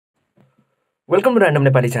Welcome to random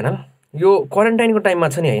Nepali channel. यो क्वारेन्टाइनको टाइममा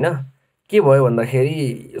छ नि हैन, के भयो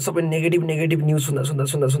भन्दाखेरि सबै नेगेटिभ न्युज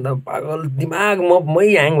सुन्दा पागल दिमाग मै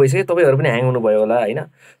ह्याङ भइसक्यो। तपाईहरु पनि ह्याङ हुनुभयो होला हैन।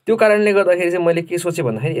 त्यो कारणले गर्दाखेरि चाहिँ मैले के सोचे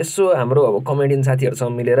भन्दाखेरि यसो हाम्रो अब कमेडियन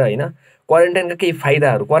साथीहरुसँग मिलेर हैन क्वारेन्टाइनका केही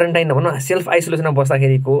फाइदाहरु, क्वारेन्टाइन नभनौं सेल्फ आइसोलेसनमा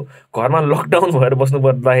बस्दाखेरिको, घरमा लकडाउन भएर बस्नु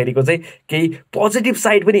पर्दाखेरिको चाहिँ केही पोजिटिभ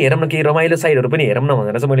साइड पनि हेरौँ न, केही रमाइलो साइडहरु पनि हेरौँ न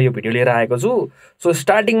भनेर चाहिँ मैले यो भिडियो लिएर आएको छु। सो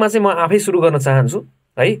स्टार्टिङमा चाहिँ म आफै सुरु गर्न चाहन्छु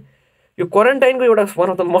है। यो क्वारेन्टाइनको एउटा one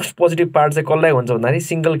of the most positive part चाहिँ कसलाई हुन्छ भन्दाखेरि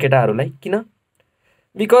सिंगल केटाहरूलाई। किन?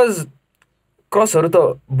 बिकज क्रसहरु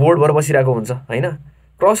त बोर्ड भएर बसिरहेको हुन्छ हैन।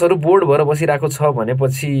 क्रसहरु बोर्ड भएर बसिरहेको छ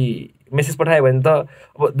भनेपछि मेसेज पठायो भने त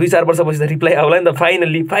अब 2-4 वर्षपछि त रिप्लाई आउला नि त।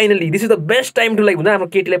 Finally this is the best time to like हुन्छ आफ्नो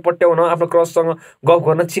केटीलाई पट्याउन, आफ्नो क्रससँग गफ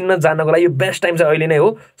गर्न, चिन्न जान्नको लागि यो बेस्ट टाइम चाहिँ अहिले नै हो।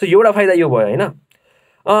 सो एउटा फाइदा यो भयो हैन।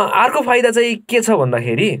 अर्को फाइदा चाहिँ के छ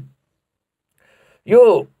भन्दाखेरि यो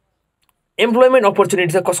एम्प्लोयमेन्ट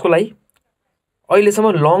अपर्च्युनिटी छ कसको लागि? अहिलेसम्म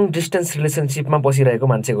लङ डिस्टेन्स रिलेसनशिपमा बसिरहेको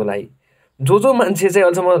मान्छेको लागि। जो मान्छे चाहिँ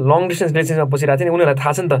अहिलेसम्म लङ डिस्टेन्स रिलेसनशिपमा बसिरहेको थियो नि उनीहरूलाई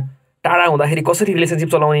थाहा छ नि त टाढा हुँदाखेरि कसरी रिलेसनशिप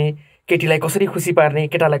चलाउने, केटीलाई कसरी खुसी पार्ने,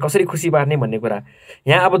 केटालाई कसरी खुसी पार्ने भन्ने कुरा।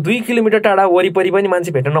 यहाँ अब 2 किलोमिटर टाढा वरिपरि पनि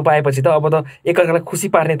मान्छे भेट्न नपाएपछि त अब त एकअर्कालाई खुसी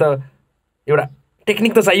पार्ने त एउटा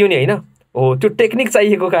टेक्निक त चाहियो नि हैन। हो, त्यो टेक्निक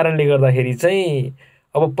चाहिएको कारणले गर्दाखेरि चाहिँ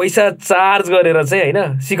अब पैसा चार्ज गरेर चाहिँ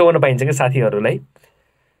हैन सिकाउन पाइन्छ के साथीहरूलाई।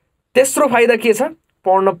 तेस्रो फाइदा के छ?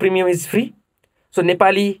 पढ्न premium is free. So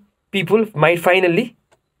Nepali people might finally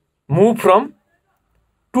move from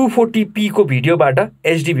 240p को भिडियोबाट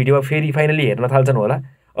HD भिडियोमा फेरि फाइनल्ली हेर्न थाल्छन् होला।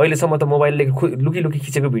 अहिलेसम्म त मोबाइलले लुकी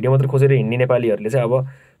खिचेको भिडियो मात्र खोजेर हिँड्ने नेपालीहरूले चाहिँ अब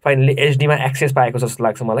फाइनल्ली HD मा एक्सेस पाएको जस्तो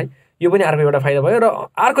लाग्छ मलाई। यो पनि अर्को एउटा फाइदा भयो। र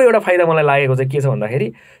अर्को एउटा फाइदा मलाई लागेको चाहिँ के छ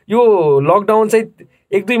भन्दाखेरि यो लकडाउन चाहिँ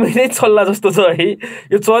 1-2 महिनै चल्ला जस्तो छ है।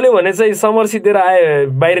 यो चल्यो भने चाहिँ समर सिद्धेर आए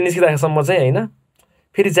बाहिर निस्किँदासम्म चाहिँ हैन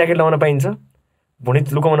फेरि ज्याकेट लगाउन पाइन्छ, भुँडी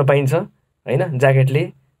लुकाउन पाइन्छ हैन। ज्याकेटले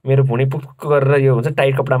मेरो भुँडी पुक्क गरेर यो हुन्छ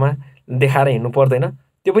टाइट कपडामा देखाएर हिँड्नु पर्दैन।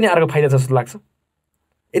 त्यो पनि अर्को फाइदा जस्तो लाग्छ।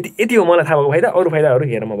 यति हो मलाई थाहा भएको फाइदा। अरु फाइदाहरु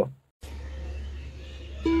हेरौँ अब।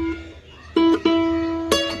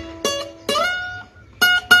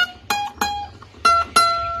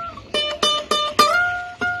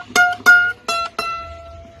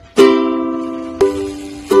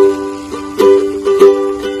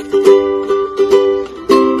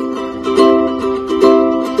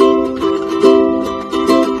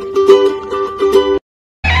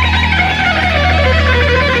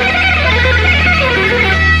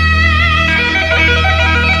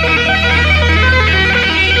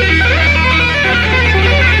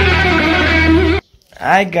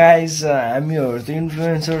 Hi guys, हामीहरु त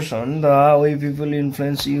इन्फ्लुएन्सर्स हो नि त। We people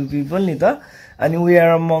influence you people नि त। अनि we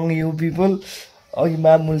are among you people। अघि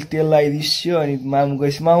मामुले तेल लगाइदिस्यो अनि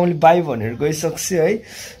मामुले बाई भनेर गइसक्यो है।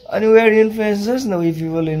 अनि we are influencers न, we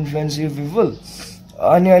people influence you people।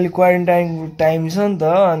 अनि अहिले क्वारेन्टाइनको टाइम छ नि त,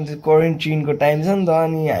 अनि क्वारेन्टाइनको टाइम छ नि त,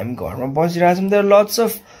 अनि हामी घरमा बसिरहेको छौँ। देयर लट्स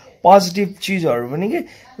अफ पोजिटिभ चिजहरु पनि के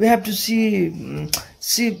we have to see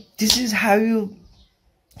this is how you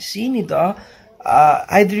see नि त।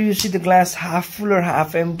 Either you see the glass half full or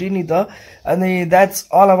half empty ni ta, and that's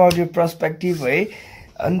all about your perspective, right?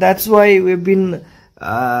 And that's why we've been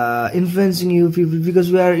influencing you people,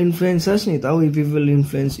 because we are influencers ni ta. We people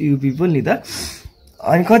influence you people ni ta.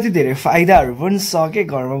 अनि कति धेरै फाइदाहरु पनि छ के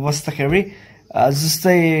घरमा बस्दाखेरि।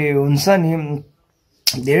 जस्तै हुन्छ नि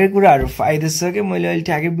धेरै कुराहरु फाइदा छ के मैले अहिले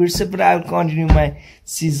ठ्याक्कै बिर्से, but I will continue my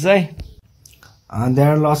series है।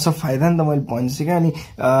 there are lots of फाइदा नि त मैले भन्छु के। अनि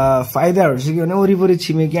फाइदाहरु चाहिँ के भने वरिपरि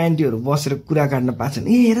छिमेकी आन्टीहरु बसेर कुरा काट्न पाछन्।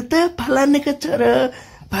 ए हेर त फलानेको छोरा,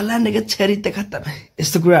 फलानेको छोरी त खत्तम,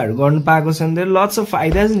 यस्तो कुराहरु गर्न पाएको छ नि त। लट्स अफ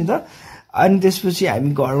फाइदा नि त। अनि त्यसपछि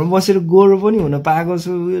हामी घरमा बसेर गोरो पनि हुन पाएको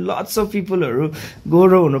छु। लट्स अफ पिपलहरु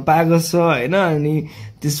गोरो हुन पाएको छ हैन। अनि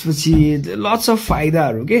त्यसपछि लट्स अफ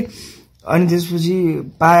फाइदाहरु के। अनि त्यसपछि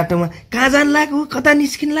बाटोमा कहाँ जान लाग्यो, कता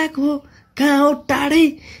निस्किन लाग्यो, कहाँ हो टाढै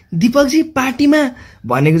दीपकजी पार्टीमा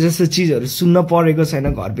भनेको जस्तो चिजहरु सुन्न परेको छैन।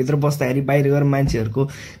 घरभित्र बस्दाखेरि बाहिर गएर मान्छेहरुको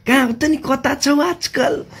कहाँ हो त नि, कता छौ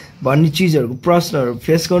आजकल भन्ने चिजहरुको प्रश्नहरु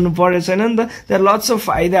फेस गर्नु परेको छैन नि त। देयर लट्स अफ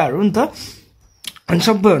फाइदाहरु नि त। अनि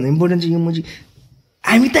सबैभन्दा इम्पोर्टेन्ट चाहिँ यो म चाहिँ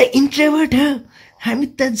हामी त इन्ट्रोभर्ट हो। हामी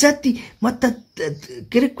त जति म त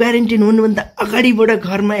के रे क्वारेन्टाइन हुनुभन्दा अगाडिबाट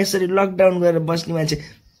घरमा यसरी लकडाउन गरेर बस्ने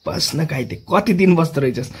मान्छे बस्न काइते कति दिन बस्दो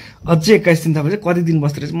रहेछस्, अझै 21 दिन थाहा कति दिन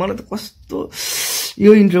बस्दो रहेछ। मलाई त कस्तो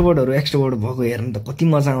यो इन्ट्रोभर्टहरु एक्सट्रोभर्ट भएको हेर्न त कति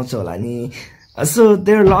मजा आउँछ होला नि। सो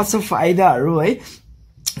देयर लट्स अफ फाइदाहरु है।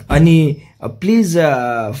 अनि प्लिज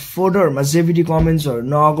फोटोहरुमा जेभिडी कमेन्ट्सहरु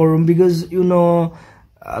नगरौँ, बिकज यु नो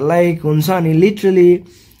लाइक हुन्छ नि लिटरली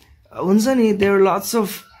हुन्छ नि देयर लट्स अफ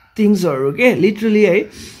थिङ्सहरु के लिटरली है।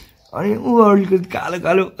 अनि ऊ अलिकति कालो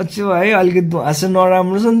कालो अच्छो है अलिकति धुवासो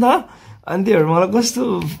नराम्रो छ नि त अनि त्योहरू मलाई कस्तो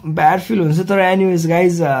ब्याड फिल हुन्छ तर anyways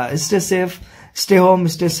guys stay safe stay home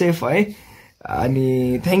stay safe है अनि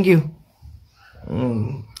थ्याङ्क यू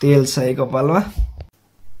तेल छ है कपालमा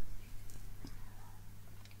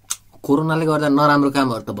कोरोनाले गर्दा नराम्रो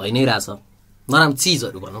कामहरू त भइ नै रहेछ नराम्रो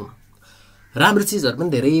चिजहरू भनौँ न राम्रो चिजहरू पनि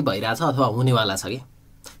धेरै भइरहेछ अथवा हुनेवाला छ कि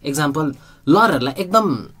एक्जाम्पल लयरहरूलाई एकदम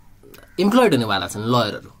इम्प्लोइड हुनेवाला छन्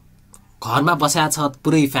लयरहरू घरमा बसेको छ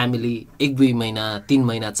पुरै फ्यामिली 1-2 महिना 3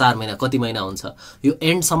 महिना 4 महिना कति महिना हुन्छ यो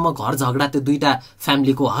एन्डसम्म घर झगडा त्यो दुईटा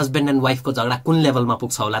फ्यामिलीको हस्बेन्ड एन्ड वाइफको झगडा कुन लेभलमा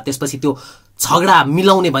पुग्छ होला त्यसपछि त्यो झगडा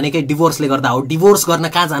मिलाउने भनेकै डिभोर्सले गर्दा हो डिभोर्स गर्न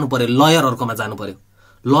कहाँ जानु पर्यो लयरहरूकोमा जानु पर्यो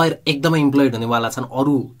लयर एकदमै इम्प्लोइड हुनेवाला छन्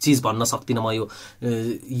अरू चिज भन्न सक्दिनँ म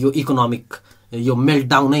यो इकोनोमिक यो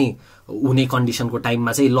मेल्टडाउनै हुने कन्डिसनको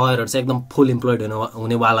टाइममा चाहिँ लयरहरू चाहिँ एकदम फुल इम्प्लोइड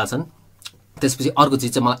हुनेवाला छन् त्यसपछि अर्को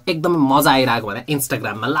चिज चाहिँ मलाई एकदमै मजा आइरहेको भने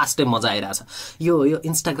इन्स्टाग्राममा लास्ट टाइम मजा आइरहेछ यो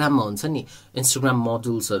इन्स्टाग्राममा हुन्छ नि इन्स्टाग्राम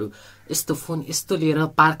मोडुल्सहरू यस्तो फोन यस्तो लिएर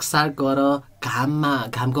पार्क सार्क गर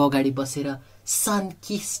घामको अगाडि बसेर सन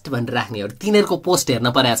किस्ट भनेर राख्नेहरू तिनीहरूको पोस्ट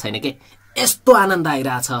हेर्न परेको छैन के यस्तो आनन्द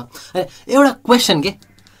आइरहेछ एउटा क्वेसन के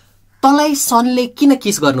तँलाई सनले किन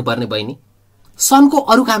किस गर्नुपर्ने बहिनी सनको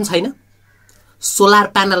अरू काम छैन सोलर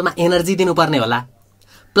प्यानलमा एनर्जी दिनुपर्ने होला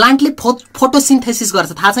प्लान्टले फोटोसिन्थेसिस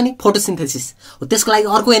गर्छ थाहा छ नि फोटोसिन्थेसिस हो त्यसको लागि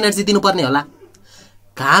अर्को एनर्जी दिनुपर्ने होला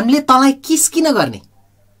घामले तँलाई किस किन गर्ने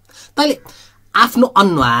तैँले आफ्नो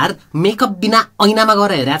अनुहार मेकअप बिना ऐनामा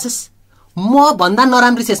गएर हेरेछस् म भन्दा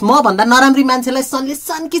नराम्री छेस् म भन्दा नराम्री मान्छेलाई सनले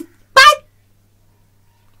सन किस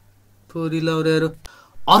थोरी लौरेहरू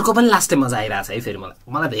अर्को पनि लास्ट टाइम मजा आइरहेछ है फेरि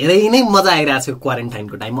मलाई धेरै नै मजा आइरहेछ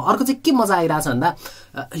क्वारेन्टाइनको टाइममा अर्को चाहिँ के मजा आइरहेछ भन्दा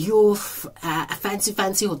यो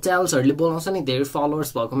फ्यान्सी होटेल्सहरूले बोलाउँछ नि धेरै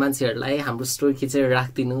फलोवर्स भएको मान्छेहरूलाई हाम्रो स्टोरी खिचेर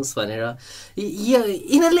राखिदिनुहोस् भनेर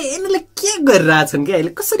यिनीहरूले के गरिरहेछन् कि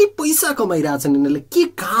अहिले कसरी पैसा कमाइरहेछन् यिनीहरूले के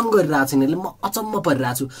काम गरिरहेछन् यिनीहरूले म अचम्म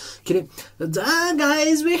परिरहेको छु के अरे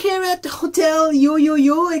guys we hear at hotel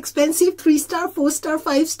यो expensive 3 star 4 star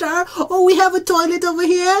 5 star O V have a toilet over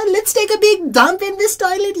here let's take a big dump in this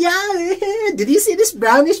toilet, yeah. Did you see this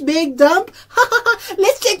brownish big dump?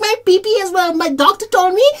 Let's check my pee-pee as well. My doctor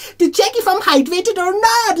told me to check if I'm hydrated or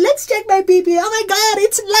not. Let's check my pee-pee. Oh my god,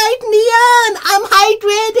 it's light neon. I'm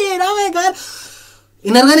hydrated. Oh my god.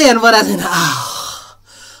 यिनीहरूको नि हेर्नु परेको छैन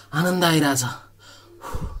आनन्द आइरहेछ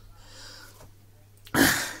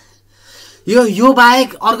यो बाहेक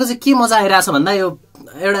अर्को चाहिँ के मजा आइरहेछ भन्दा यो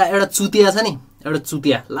एउटा चुतिया छ नि एउटा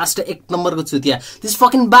चुतिया लास्ट 1 नम्बरको चुतिया दिस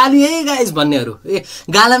फकिङ बाली है गाइज भन्नेहरू ए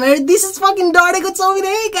गालामा दिस इज फकिङ डढेको चौर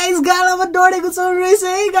है गाइज गालामा डढेको चौर रहेछ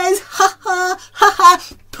है गाइज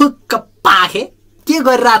ठुक्क पाखे के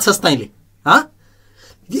गरिरहेछस् तैँले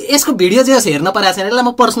यसको भिडियो चाहिँ हेर्न परेको छैन यसलाई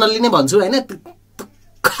म पर्सनल्ली नै भन्छु होइन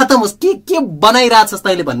खतम होस् के बनाइरहेछस्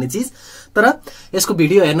तैँले भन्ने चिज तर यसको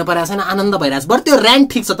भिडियो हेर्न परेको छैन आनन्द भइरहेछ बरु त्यो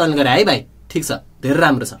ऱ्यान्क ठिक छ तैँले गरे है भाइ ठिक छ धेरै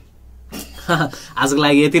राम्रो छ आजको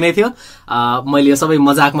लागि यति नै थियो मैले यो सबै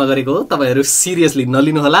मजाकमा गरेको हो तपाईहरु सिरियसली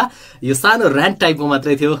नलिनु होला यो सानो र्यान्ट टाइपको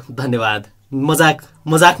मात्रै थियो धन्यवाद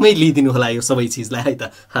मजाकमै लिदिनु होला यो सबै चीजलाई है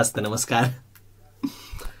त हस्त नमस्कार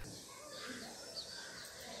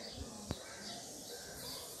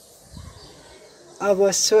अब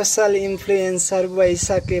सोशल इन्फ्लुएन्सर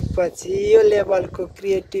भइसकेपछि यो लेभलको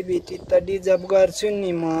क्रिएटिभिटी त डिजर्भ गर्छु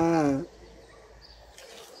नि म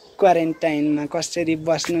क्वारेन्टाइनमा कसरी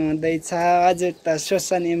बस्नु हुँदैछ हजुर त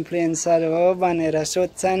सोशल इन्फ्लुएन्सर हो भनेर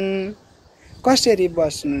सोध्छन् कसरी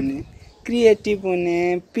बस्नु नि क्रिएटिभ हुने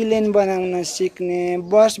प्लेन बनाउन सिक्ने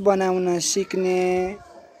बस बनाउन सिक्ने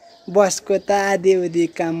बसको त आधीउधी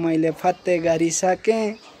काम मैले फत्ते गरिसकेँ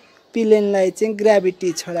प्लेनलाई चाहिँ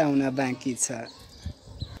ग्राभिटी छोडाउन बाँकी छ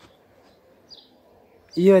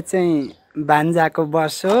यो चाहिँ भान्जाको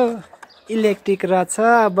बस हो इलेक्ट्रिक रहेछ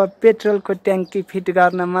अब पेट्रोलको ट्याङ्की फिट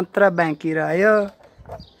गर्न मात्र बाँकी रह्यो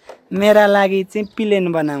मेरा लागि चाहिँ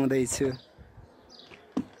प्लेन बनाउँदैछु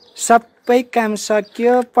सबै काम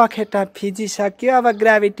सक्यो पखेटा फिजिसक्यो अब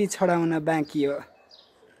ग्राभिटी छोडाउन बाँकी हो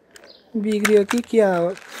बिग्रियो कि क्या हो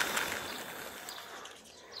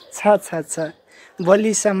छ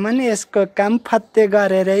भोलिसम्म यसको काम फत्ते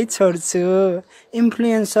गरेरै छोड्छु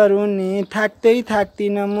इन्फ्लुएन्सर हुने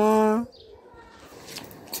थाक्दिन म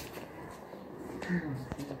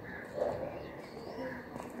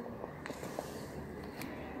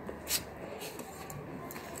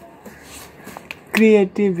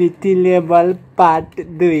क्रिएटिभिटी लेभल पार्ट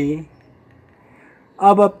 2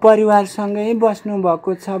 अब परिवारसँगै बस्नु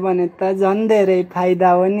भएको छ भने त झन् धेरै फाइदा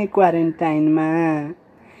हो नि क्वारेन्टाइनमा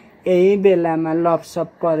यही बेलामा लपसप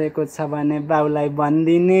परेको छ भने बाउलाई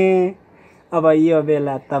भन्दिने अब यो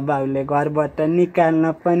बेला त बाउले घरबाट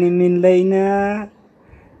निकाल्न पनि मिल्दैन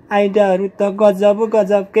आइडियाहरू त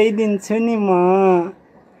गजबकै दिन्छु नि म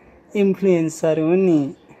इन्फ्लुएन्सर हो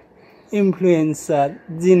नि इन्फ्लुएन्सर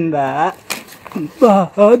जिन्दाबाद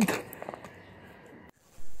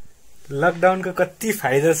लकडाउनको कति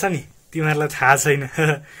फाइदा छ नि तिमीहरूलाई थाहा छैन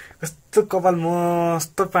कस्तो कपाल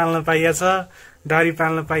मस्त पाल्न पाइएछ दारी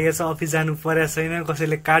पाल्न पाइएछ अफिस जानु परेको छैन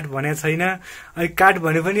कसैले काट भनेको छैन अनि काट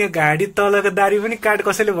भने पनि घाँटी तलको दारी पनि काट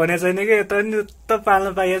कसैले भनेको छैन कि यता नि त पाल्न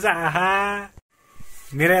पाइएछ आहा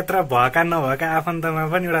मेरो यत्र भएका नभएका आफन्तमा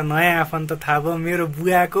पनि एउटा नयाँ आफन्त थाहा भयो मेरो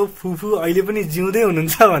बुवाको फुफू अहिले पनि जिउँदै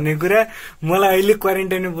हुनुहुन्छ भन्ने कुरा मलाई अहिले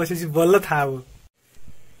क्वारेन्टाइनमा बसेपछि बल्ल थाहा भयो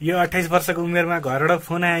यो 28 वर्षको उमेरमा घरबाट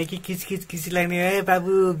फोन आयो कि किच लाग्ने ए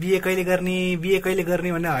बाबु बिहे कहिले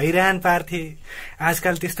गर्ने भन्ने हैरान पार्थे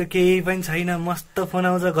आजकल त्यस्तो केही पनि छैन मस्त फोन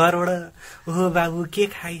आउँछ घरबाट ओहो बाबु के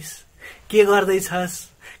खाइस् के गर्दैछस्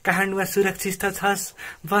काठमाडौँमा सुरक्षित त छस्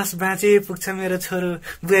बस बाँचे पुग्छ मेरो छोरो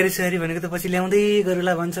बुहारी सुहारी भनेको त पछि ल्याउँदै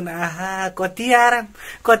गरुला भन्छन् आहा कति आराम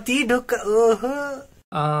कति ढुक्क ओहो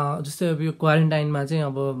जस्तै अब यो क्वारेन्टाइनमा चाहिँ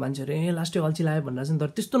अब मान्छेहरू ए लास्टै अल्छी लाग्यो भनेर चाहिँ तर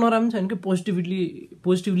त्यस्तो नराम्रो छैन कि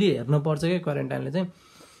पोजिटिभली हेर्नुपर्छ क्या क्वारेन्टाइनले चाहिँ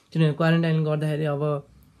किनभने क्वारेन्टाइन गर्दाखेरि अब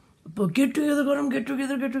गेट टुगेदर गरौँ गेट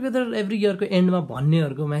टुगेदर एभ्री इयरको एन्डमा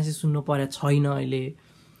भन्नेहरूको म्यासेज सुन्नु परेको छैन अहिले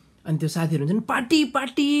अनि त्यो साथीहरू हुन्छ नि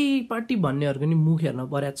पार्टी भन्नेहरूको नि मुख हेर्न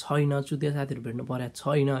परेको छैन चुतिया साथीहरू भेट्नु परेको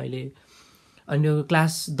छैन अहिले अनि यो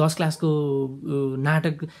क्लास 10 क्लासको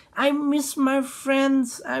नाटक I miss my friends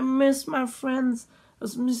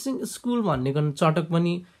missing school भन्नेको चटक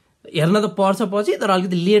पनि हेर्न त पर्छ पछि तर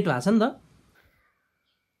अलिकति लेट भएको छ नि त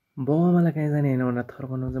बाउआमालाई कहीँ जाने होइन भनेर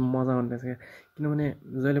थर्काउनु चाहिँ मजा आउँदो रहेछ क्या किनभने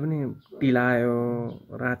जहिले पनि ढिला आयो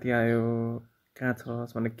राति आयो कहाँ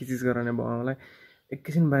छस् भनेर किचिज गराउने बाउआमालाई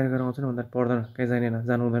एकैछिन बाहिर गएर आउँछ नि भन्दा पर्दैन कहीँ जाने होइन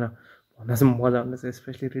जानु हुँदैन भन्दा चाहिँ मजा आउँदो रहेछ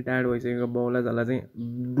स्पेसली रिटायर्ड भइसकेको बाउलाई जसलाई चाहिँ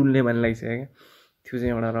डुल्ने भन्ने लागिसक्यो क्या त्यो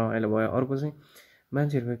चाहिँ एउटा रमाइलो भयो अर्को चाहिँ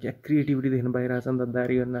मान्छेहरूको क्या क्रिएटिभिटी देख्नु पाइरहेको छ नि त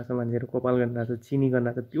दारी गरिरहेको छ मान्छेहरू कपाल गरिरहेको छ चिनी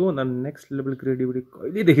गरिरहेको छ त्योभन्दा नेक्स्ट लेभल क्रिएटिभिटी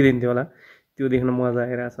कहिले देखिँदैन थियो होला त्यो देख्न मजा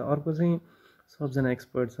आइरहेको छ अर्को चाहिँ सबजना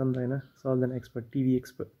एक्सपर्ट छ नि त होइन सबजना expert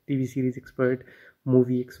TV series expert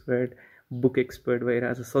movie expert book expert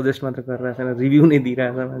भइरहेको छ सजेस्ट मात्र गरिरहेको छैन रिभ्यू नै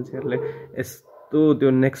दिइरहेको छ मान्छेहरूले यस्तो त्यो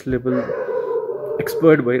नेक्स्ट लेभल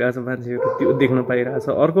एक्सपर्ट भइरहेको छ मान्छेहरू त्यो देख्न पाइरहेको छ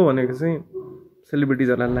अर्को भनेको चाहिँ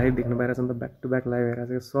सेलिब्रिटिजहरूलाई लाइभ देख्नु पाइरहेको छ नि त ब्याक टु ब्याक लाइभ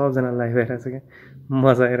आइरहेको छ सबजना लाइभ आइरहेको छ क्या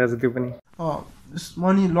मजा आइरहेको छ त्यो पनि म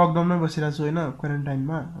नि लकडाउनमै बसिरहेको छु होइन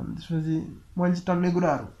क्वारेन्टाइनमा अनि त्यसपछि मैले चाहिँ टन्नै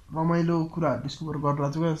कुराहरू रमाइलो कुराहरू डिस्कभर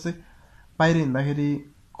गरिरहेको छु क्या जस्तै बाहिर हिँड्दाखेरि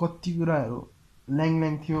कति कुराहरू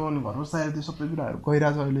ल्याङ थियो अनि घरमा सायद त्यो सबै कुराहरू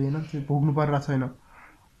गइरहेको छ अहिले होइन त्यो भोग्नु परिरहेको छैन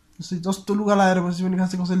जस्तै जस्तो लुगा लगाएर बसी पनि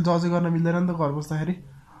खासै कसैले जजै गर्न मिल्दैन नि त घर बस्दाखेरि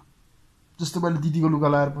जस्तो मैले दिदीको लुगा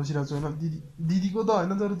लगाएर बसिरहेको छु होइन दिदीको त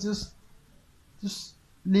होइन तर जस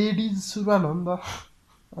लेडिज सुरुवाल हो नि त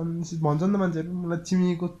अनि भन्छ नि त मान्छेहरू मलाई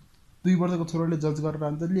छिमेकीको 2 वर्षको छोराले जज गरेर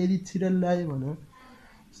अन्त लेडिज सिरियल ल्यायो भने हो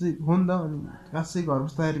नि त अनि खासै घर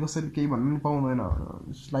बस्दाखेरि कसैले केही भन्नु पनि पाउँदैन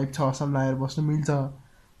लाइफ 6 वर्ष लगाएर बस्नु मिल्छ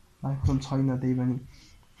लाइफ छैन त्यही पनि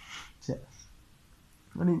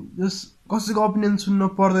अनि जस कसैको ओपिनियन सुन्न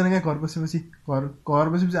पर्दैन क्या घर बसेपछि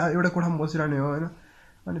एउटा कोठामा बसिरहने हो होइन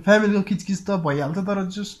अनि फ्यामिलीको किचकिच त भइहाल्छ तर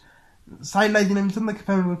जस साइड लगाइदिन मिल्छ नि त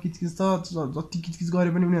फ्यामिलीको किचकिच त जति किचकिच गरे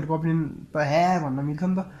पनि उनीहरूको ओपिनियन त भन्न मिल्छ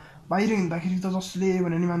नि त बाहिर हिँड्दाखेरि त जसले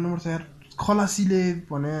भने नि मान्नुपर्छ यार खलासीले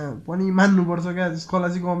भने पनि मान्नुपर्छ क्या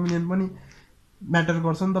खलासीको ओपिनियन पनि म्याटर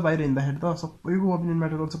गर्छ नि त बाहिर हिँड्दाखेरि त सबैको ओपिनियन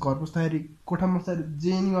म्याटर गर्छ घर बस्दाखेरि कोठामा बस्दाखेरि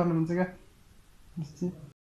जे नि गर्नु मिल्छ क्या